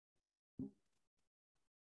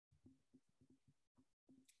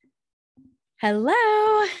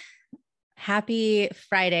Hello. Happy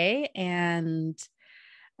Friday and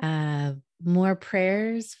uh, more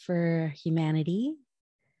prayers for humanity,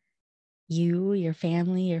 you, your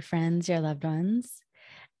family, your friends, your loved ones.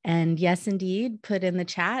 And yes, indeed, put in the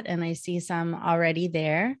chat, and I see some already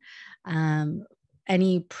there.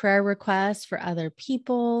 Any prayer requests for other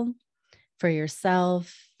people, for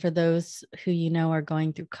yourself, for those who you know are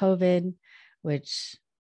going through COVID, which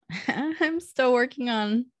I'm still working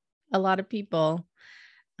on a lot of people.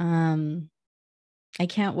 I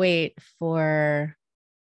can't wait for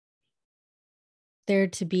there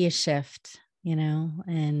to be a shift,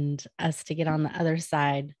 and us to get on the other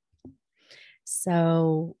side.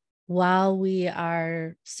 So while we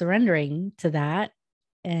are surrendering to that,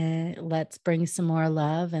 let's bring some more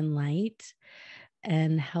love and light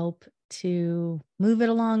and help to move it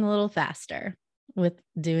along a little faster with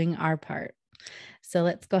doing our part. So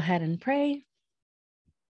let's go ahead and pray.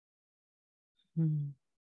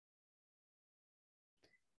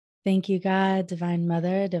 Thank you, God, Divine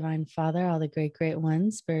Mother, Divine Father, all the great, great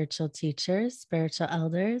ones, spiritual teachers, spiritual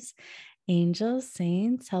elders, angels,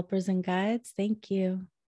 saints, helpers, and guides. Thank you.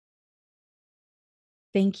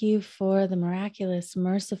 Thank you for the miraculous,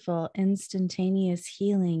 merciful, instantaneous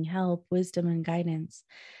healing, help, wisdom, and guidance.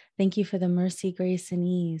 Thank you for the mercy, grace, and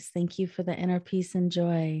ease. Thank you for the inner peace and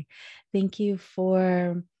joy. Thank you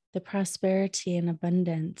for the prosperity and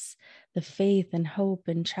abundance, the faith and hope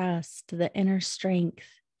and trust, the inner strength.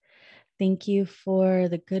 Thank you for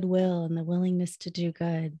the goodwill and the willingness to do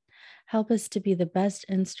good. Help us to be the best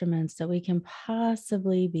instruments that we can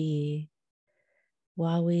possibly be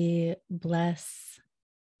while we bless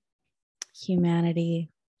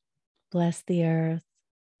humanity, bless the earth,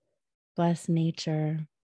 bless nature,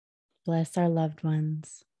 bless our loved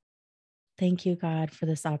ones. Thank you, God, for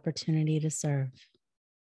this opportunity to serve.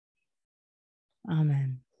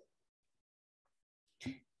 Amen.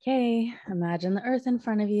 Okay, imagine the earth in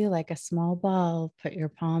front of you like a small ball. Put your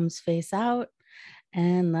palms face out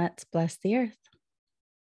and let's bless the earth.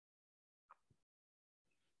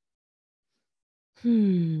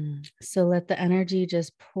 So let the energy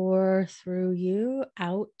just pour through you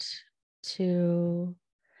out to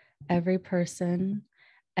every person,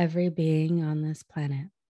 every being on this planet.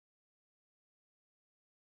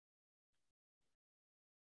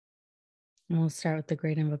 And we'll start with the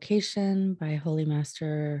great invocation by Holy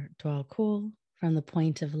Master Dwal Kul from the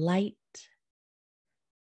point of light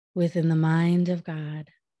within the mind of God.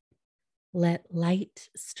 Let light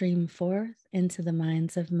stream forth into the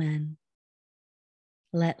minds of men.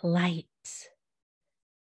 Let light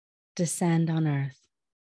descend on earth.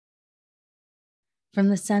 From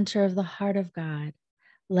the center of the heart of God,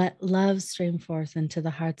 let love stream forth into the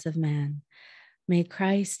hearts of man. May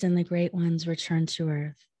Christ and the great ones return to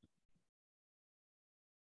earth.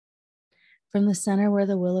 From the center where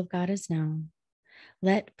the will of God is known,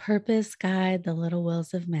 let purpose guide the little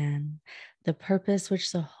wills of man, the purpose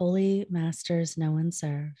which the holy masters know and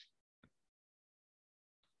serve.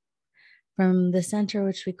 From the center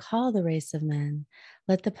which we call the race of men,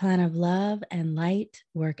 let the plan of love and light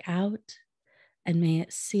work out, and may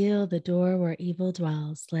it seal the door where evil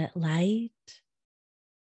dwells. Let light,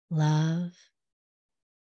 love,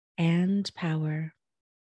 and power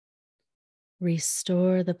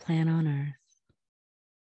restore the plan on earth.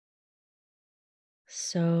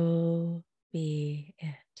 So be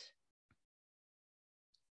it.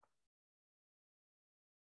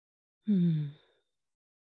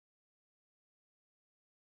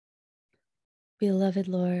 Beloved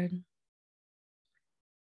Lord,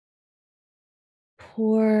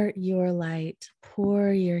 pour your light,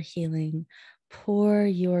 pour your healing, pour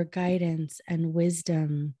your guidance and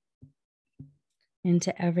wisdom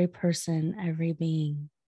into every person, every being.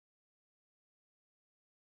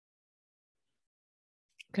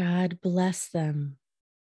 God, bless them.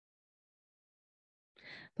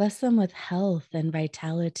 Bless them with health and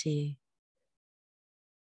vitality,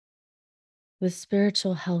 with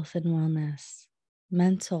spiritual health and wellness,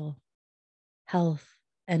 mental health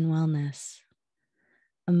and wellness,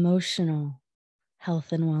 emotional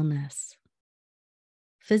health and wellness,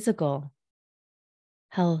 physical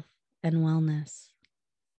health and wellness,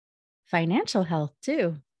 financial health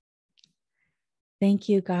too. Thank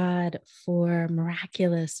you, God, for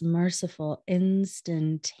miraculous, merciful,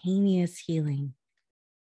 instantaneous healing.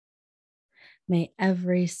 May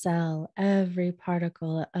every cell, every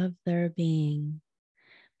particle of their being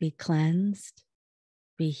be cleansed,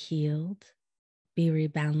 be healed, be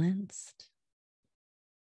rebalanced.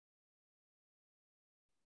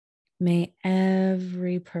 May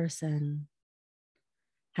every person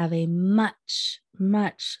have a much,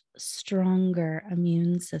 much stronger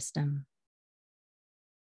immune system.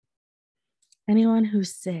 Anyone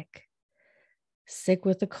who's sick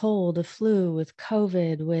with a cold, a flu, with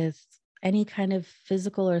COVID, with any kind of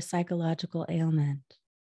physical or psychological ailment,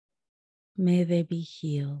 may they be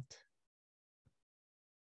healed.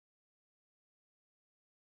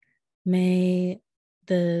 May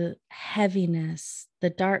the heaviness, the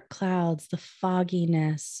dark clouds, the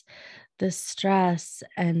fogginess, the stress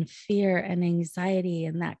and fear and anxiety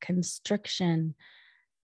and that constriction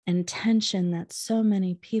and tension that so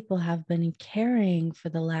many people have been carrying for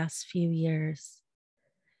the last few years,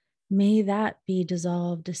 may that be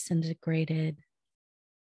dissolved, disintegrated,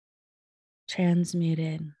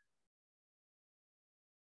 transmuted.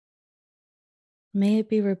 May it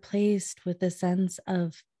be replaced with a sense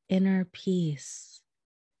of inner peace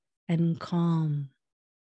and calm.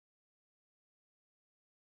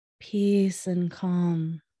 Peace and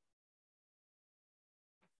calm.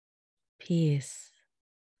 Peace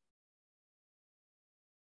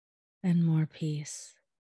and more peace.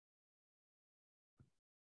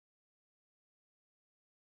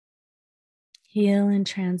 Heal and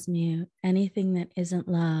transmute anything that isn't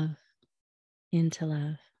love into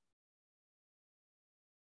love.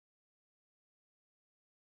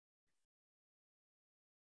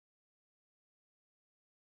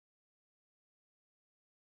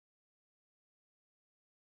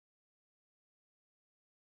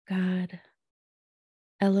 God,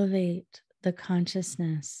 elevate the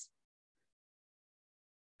consciousness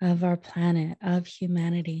of our planet, of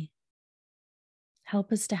humanity.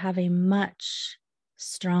 Help us to have a much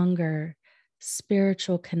stronger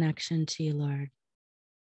spiritual connection to you, Lord.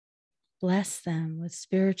 Bless them with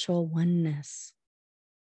spiritual oneness,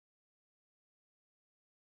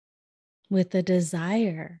 with a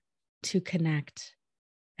desire to connect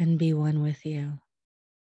and be one with you,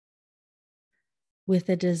 with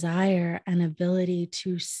a desire and ability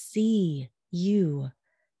to see you,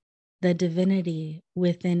 the divinity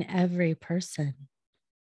within every person,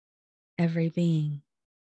 every being,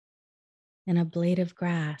 in a blade of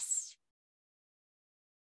grass,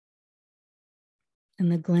 in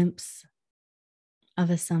the glimpse of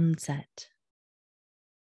a sunset.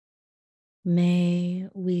 May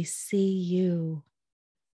we see you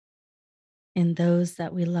in those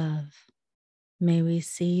that we love. May we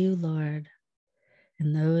see you, Lord,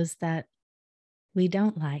 in those that we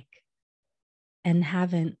don't like and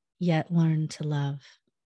haven't yet learned to love.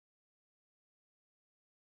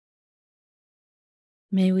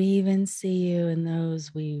 May we even see you in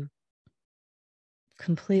those we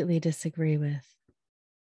completely disagree with.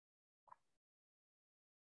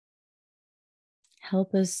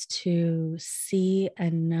 Help us to see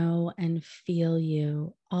and know and feel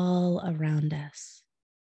you all around us.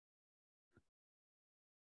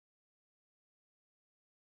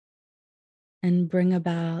 And bring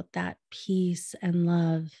about that peace and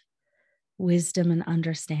love, wisdom and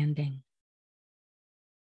understanding.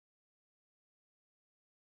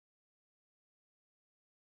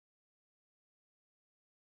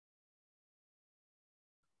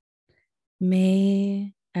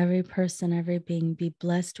 May every person, every being be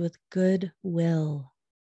blessed with good will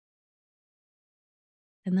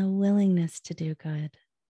and the willingness to do good.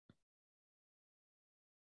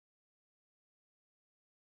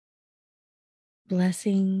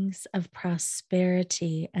 Blessings of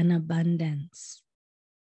prosperity and abundance.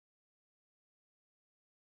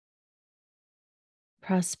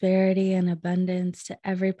 Prosperity and abundance to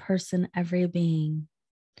every person, every being,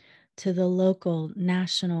 to the local,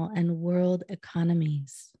 national, and world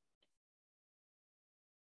economies.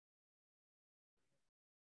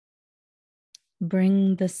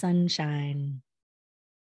 Bring the sunshine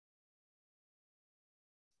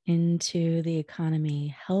into the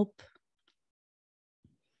economy. Help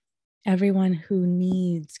everyone who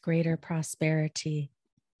needs greater prosperity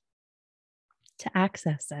to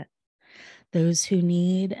access it. Those who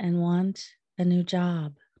need and want a new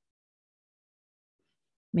job,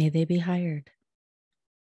 may they be hired.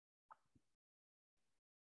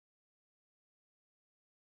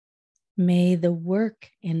 May the work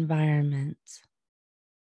environment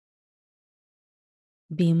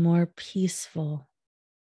be more peaceful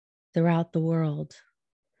throughout the world.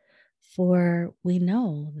 For we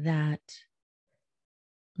know that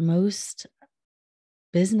most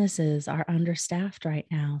businesses are understaffed right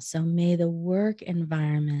now. So may the work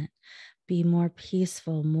environment be more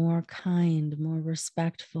peaceful, more kind, more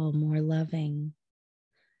respectful, more loving,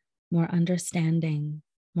 more understanding,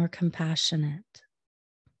 more compassionate.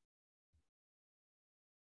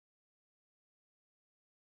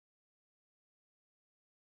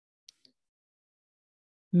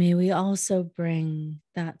 May we also bring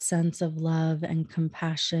that sense of love and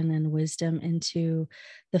compassion and wisdom into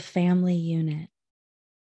the family unit.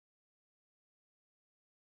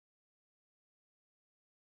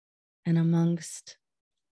 And amongst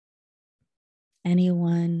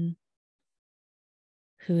anyone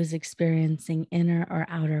who is experiencing inner or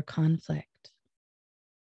outer conflict,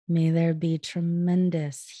 may there be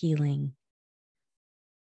tremendous healing.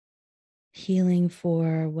 Healing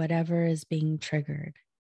for whatever is being triggered,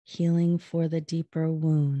 healing for the deeper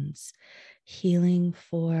wounds, healing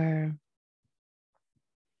for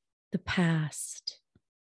the past,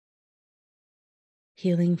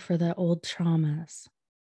 healing for the old traumas.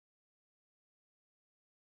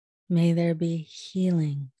 May there be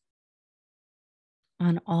healing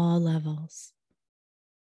on all levels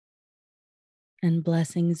and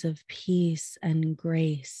blessings of peace and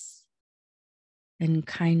grace and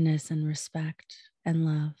kindness and respect and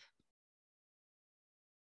love.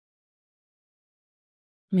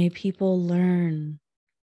 May people learn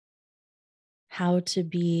how to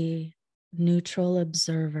be neutral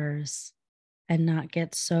observers and not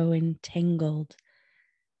get so entangled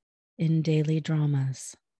in daily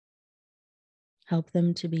dramas. Help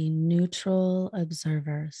them to be neutral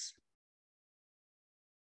observers.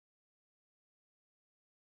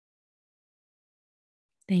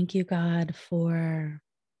 Thank you, God, for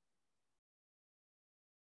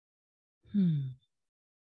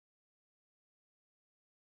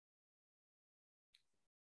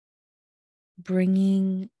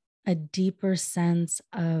bringing a deeper sense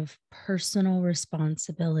of personal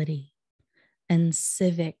responsibility and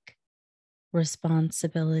civic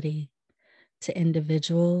responsibility to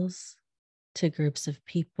individuals, to groups of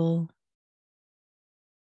people.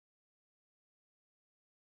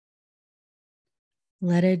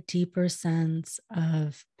 Let a deeper sense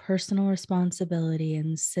of personal responsibility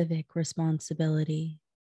and civic responsibility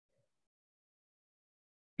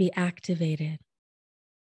be activated.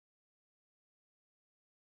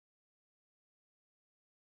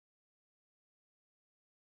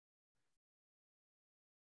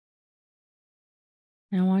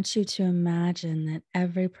 And I want you to imagine that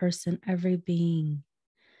every person, every being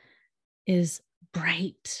is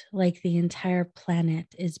bright, like the entire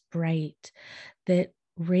planet is bright, that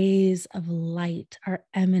rays of light are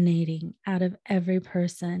emanating out of every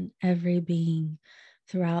person, every being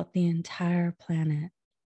throughout the entire planet.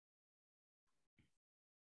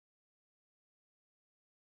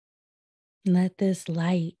 Let this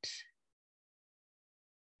light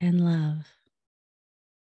and love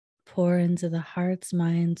pour into the hearts,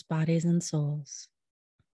 minds, bodies, and souls.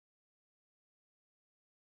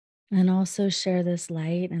 And also share this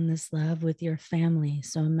light and this love with your family.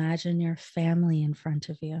 So imagine your family in front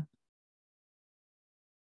of you,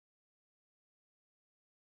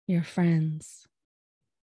 your friends,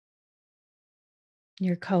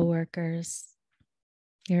 your coworkers,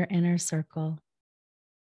 your inner circle,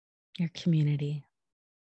 your community.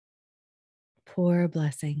 Pour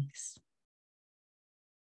blessings.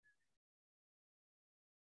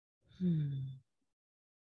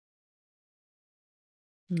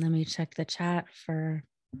 Let me check the chat for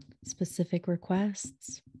specific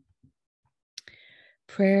requests.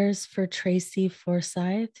 Prayers for Tracy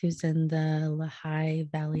Forsyth, who's in the Lehigh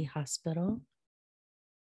Valley Hospital.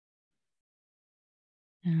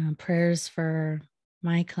 Prayers for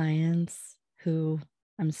my clients who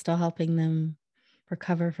I'm still helping them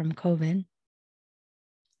recover from COVID.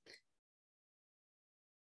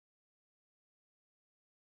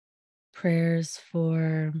 Prayers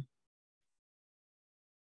for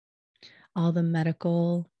all the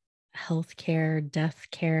medical, healthcare, death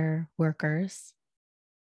care workers,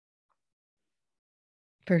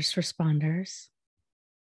 first responders,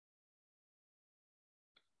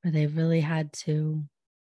 where they've really had to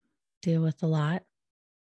deal with a lot.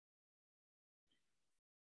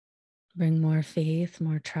 Bring more faith,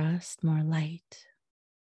 more trust, more light,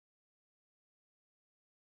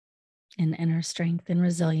 and inner strength and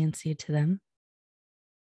resiliency to them.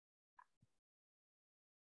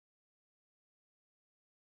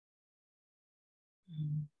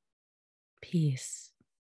 Peace.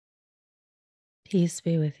 Peace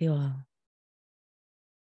be with you all.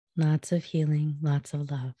 Lots of healing, lots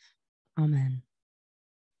of love. Amen.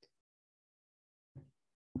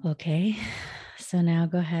 Okay, so now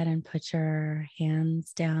go ahead and put your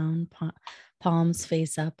hands down, palms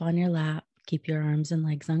face up on your lap. Keep your arms and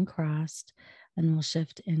legs uncrossed, and we'll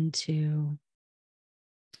shift into,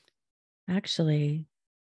 actually,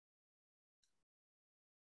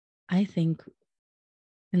 I think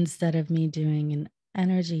instead of me doing an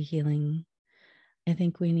energy healing, I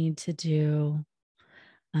think we need to do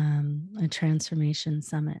a transformation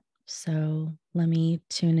summit. So let me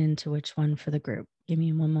tune into which one for the group. Give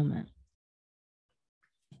me one moment.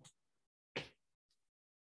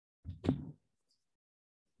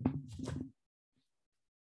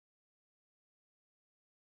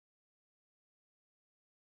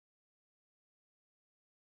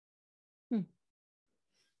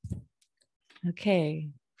 Okay,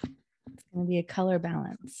 it's going to be a color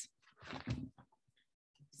balance.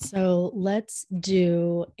 So let's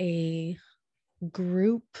do a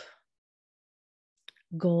group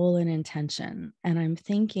goal and intention. And I'm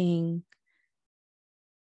thinking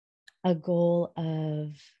a goal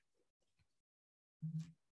of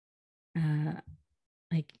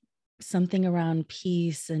like something around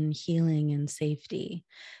peace and healing and safety.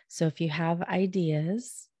 So if you have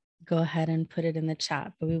ideas, go ahead and put it in the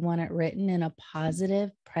chat, but we want it written in a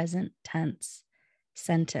positive present tense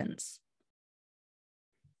sentence.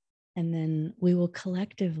 And then we will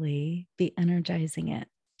collectively be energizing it.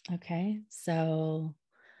 Okay. So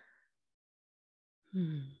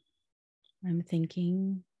I'm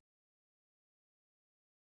thinking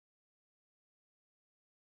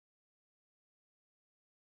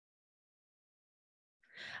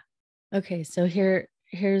okay, so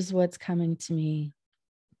here's what's coming to me.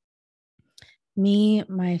 Me,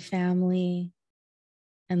 my family,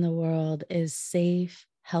 and the world is safe,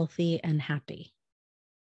 healthy, and happy.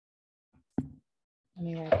 Let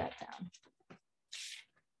me write that down.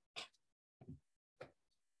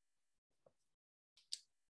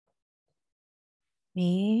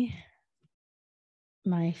 Me,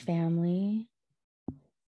 my family,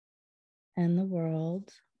 and the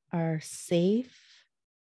world are safe,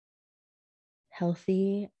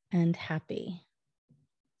 healthy, and happy.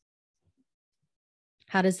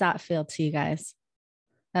 How does that feel to you guys?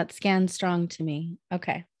 That scans strong to me.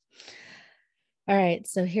 Okay. All right.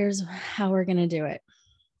 So here's how we're going to do it.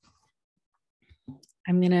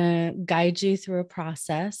 I'm going to guide you through a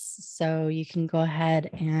process so you can go ahead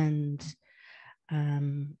and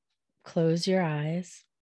close your eyes.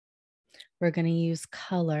 We're going to use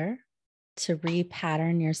color to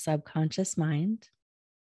repattern your subconscious mind.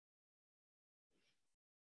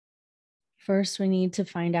 First, we need to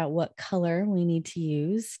find out what color we need to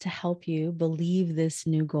use to help you believe this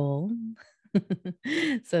new goal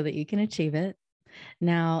so that you can achieve it.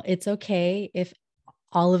 Now, it's okay if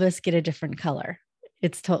all of us get a different color.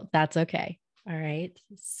 That's okay. All right.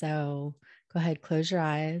 So go ahead, close your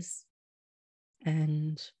eyes,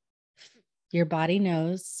 and your body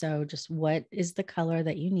knows. So just what is the color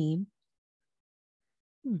that you need?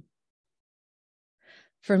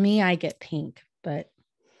 For me, I get pink, but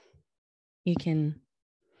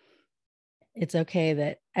it's okay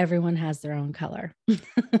that everyone has their own color. All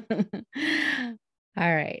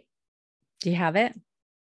right. Do you have it?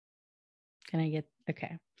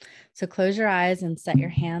 Okay. So close your eyes and set your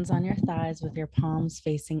hands on your thighs with your palms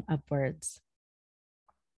facing upwards.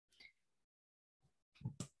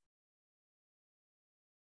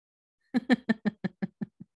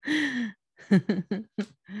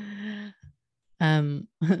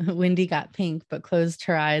 Wendy got pink, but closed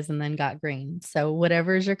her eyes and then got green. So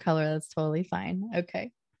whatever is your color, that's totally fine.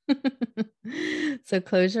 Okay. So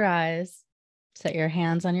close your eyes, set your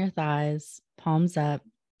hands on your thighs, palms up,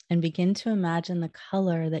 and begin to imagine the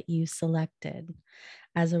color that you selected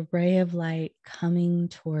as a ray of light coming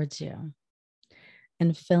towards you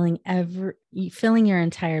and filling your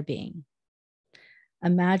entire being.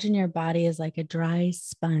 Imagine your body is like a dry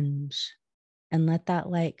sponge, and let that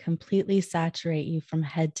light completely saturate you from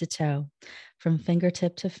head to toe, from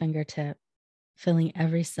fingertip to fingertip, filling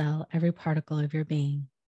every cell, every particle of your being.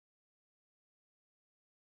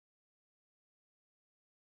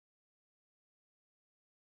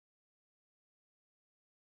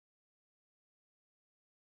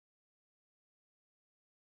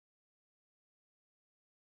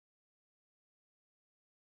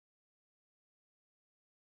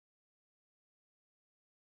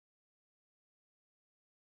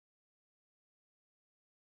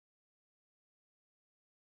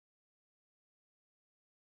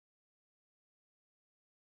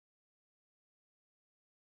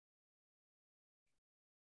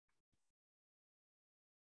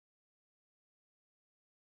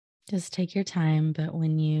 Just take your time, but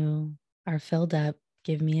when you are filled up,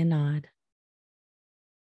 give me a nod.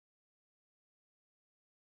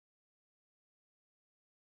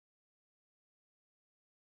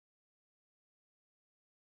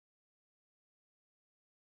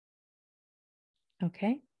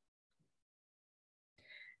 Okay.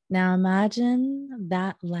 Now imagine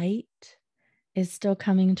that light is still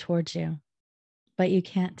coming towards you, but you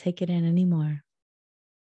can't take it in anymore.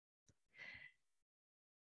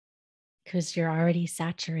 because you're already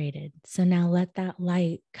saturated. So now let that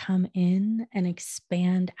light come in and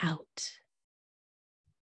expand out.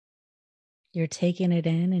 You're taking it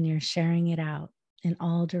in and you're sharing it out in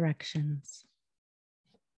all directions.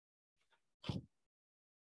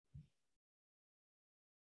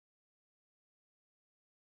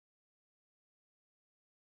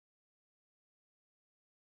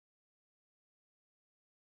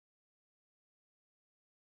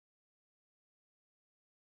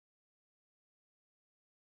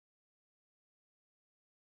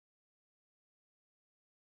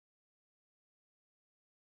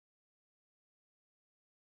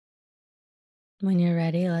 When you're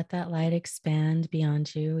ready, let that light expand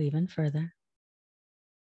beyond you even further.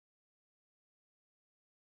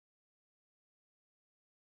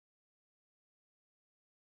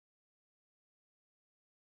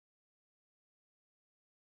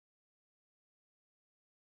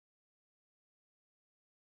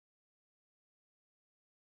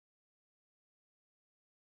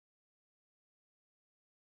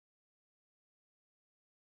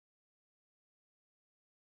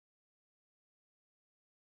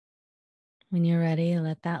 When you're ready,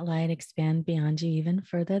 let that light expand beyond you even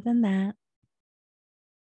further than that.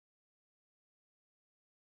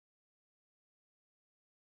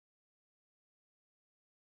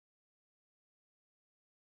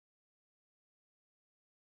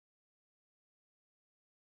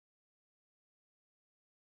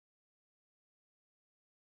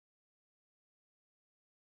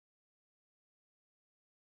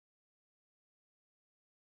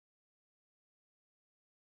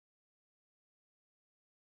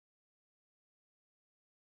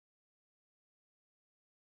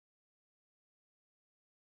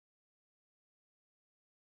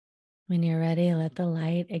 When you're ready, let the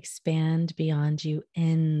light expand beyond you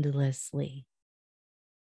endlessly.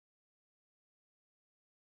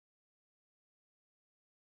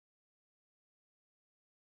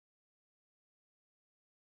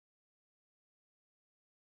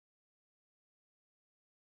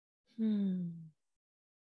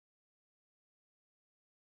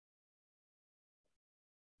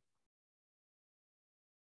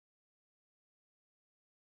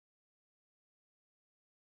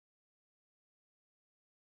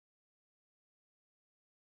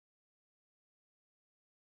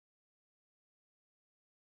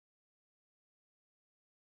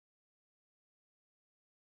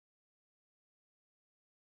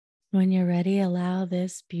 When you're ready, allow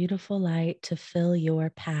this beautiful light to fill your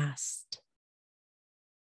past.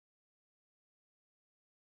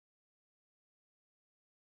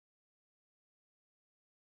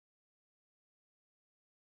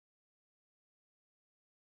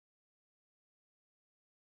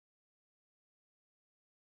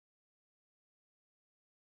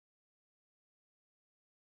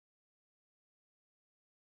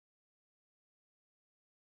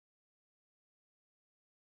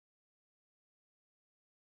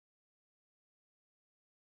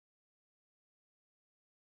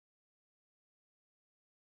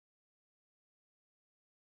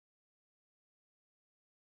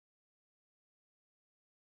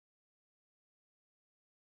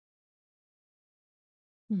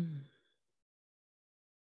 Hmm.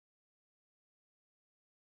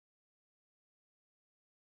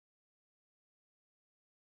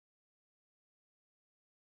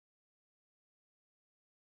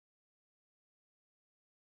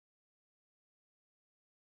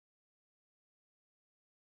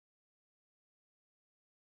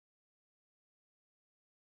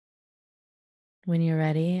 When you're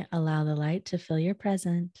ready, allow the light to fill your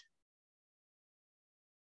present.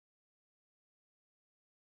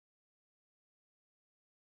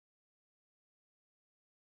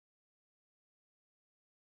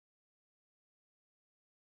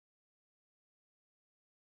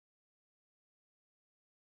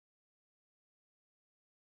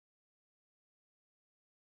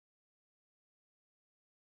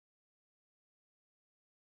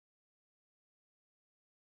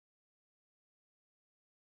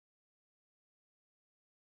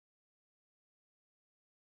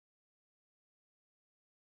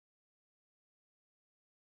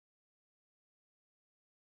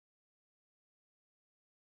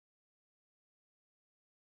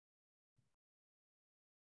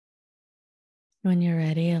 When you're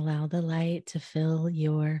ready, allow the light to fill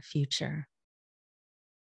your future.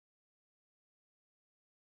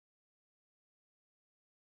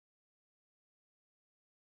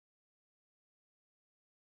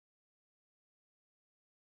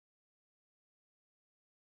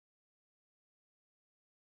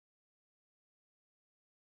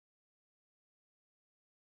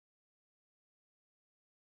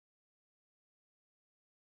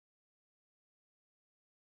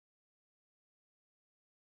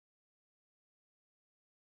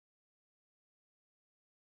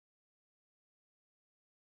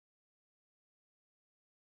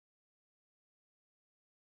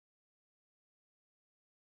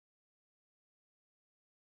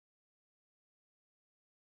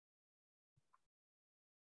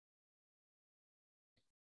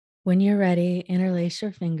 When you're ready, interlace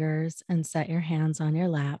your fingers and set your hands on your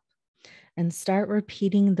lap and start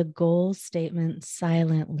repeating the goal statement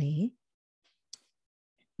silently.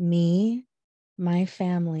 Me, my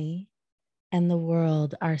family, and the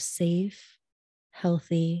world are safe,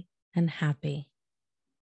 healthy, and happy.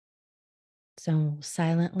 So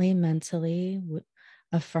silently, mentally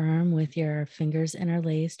affirm with your fingers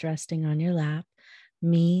interlaced, resting on your lap.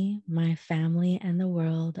 Me, my family, and the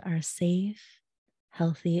world are safe,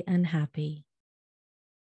 healthy, and happy.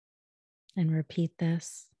 And repeat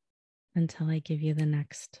this until I give you the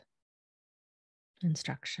next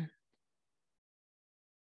instruction.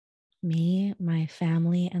 Me, my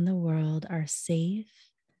family, and the world are safe,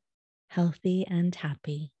 healthy, and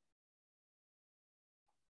happy.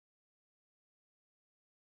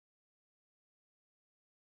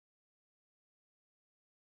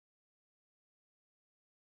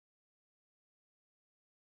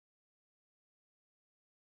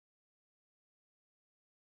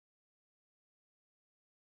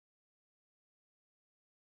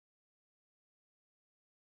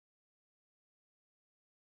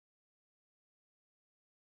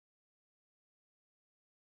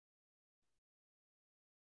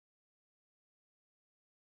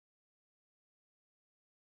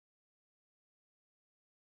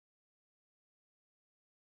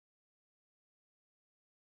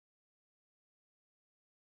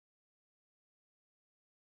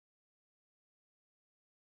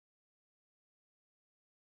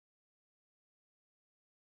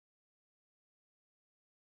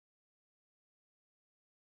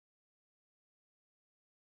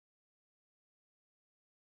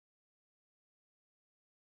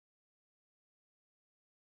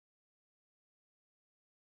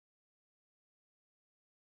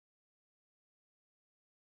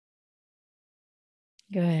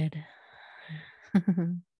 Good.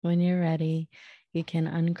 When you're ready, you can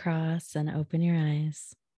uncross and open your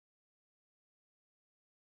eyes.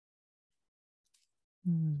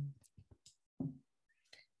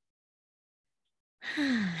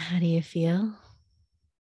 How do you feel?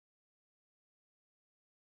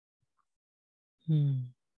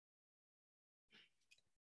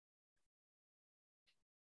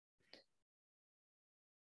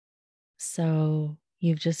 So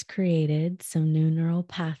you've just created some new neural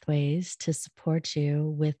pathways to support you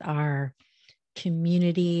with our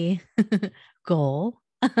community goal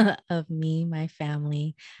of me, my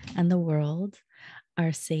family, and the world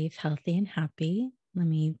are safe, healthy, and happy. Let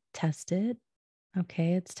me test it.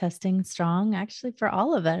 Okay, it's testing strong actually for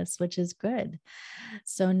all of us, which is good.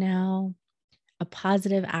 So now a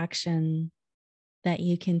positive action that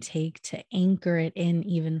you can take to anchor it in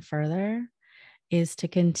even further is to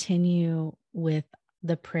continue with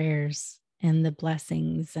the prayers and the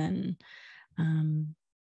blessings and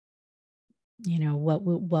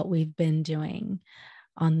what we've been doing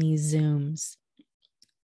on these Zooms.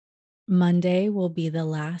 Monday will be the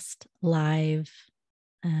last live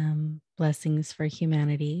blessings for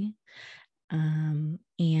humanity. And,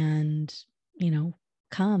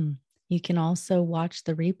 come. You can also watch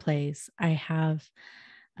the replays. I have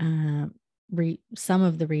some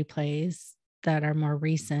of the replays that are more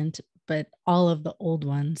recent, but all of the old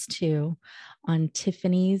ones too on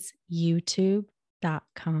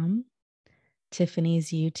tiffany'syoutube.com.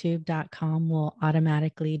 tiffany'syoutube.com will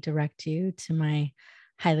automatically direct you to my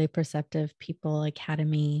Highly Perceptive People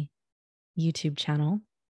Academy YouTube channel.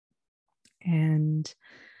 And,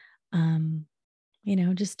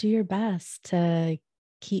 just do your best to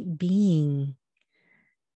keep being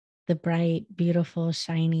the bright, beautiful,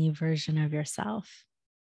 shiny version of yourself.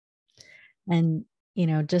 And,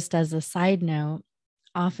 just as a side note,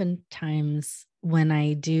 oftentimes when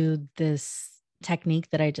I do this technique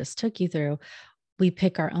that I just took you through, we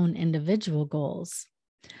pick our own individual goals.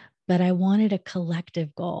 But I wanted a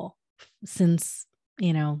collective goal since,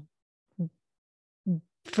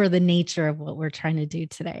 for the nature of what we're trying to do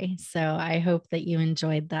today. So I hope that you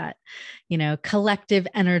enjoyed that, collective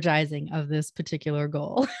energizing of this particular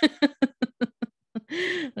goal.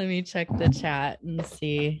 Let me check the chat and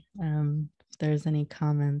see if there's any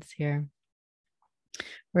comments here.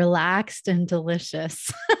 Relaxed and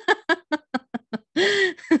delicious.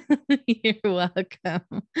 You're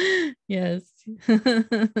welcome. Yes.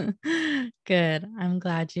 Good. I'm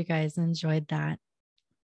glad you guys enjoyed that.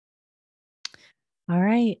 All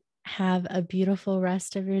right. Have a beautiful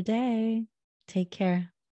rest of your day. Take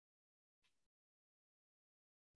care.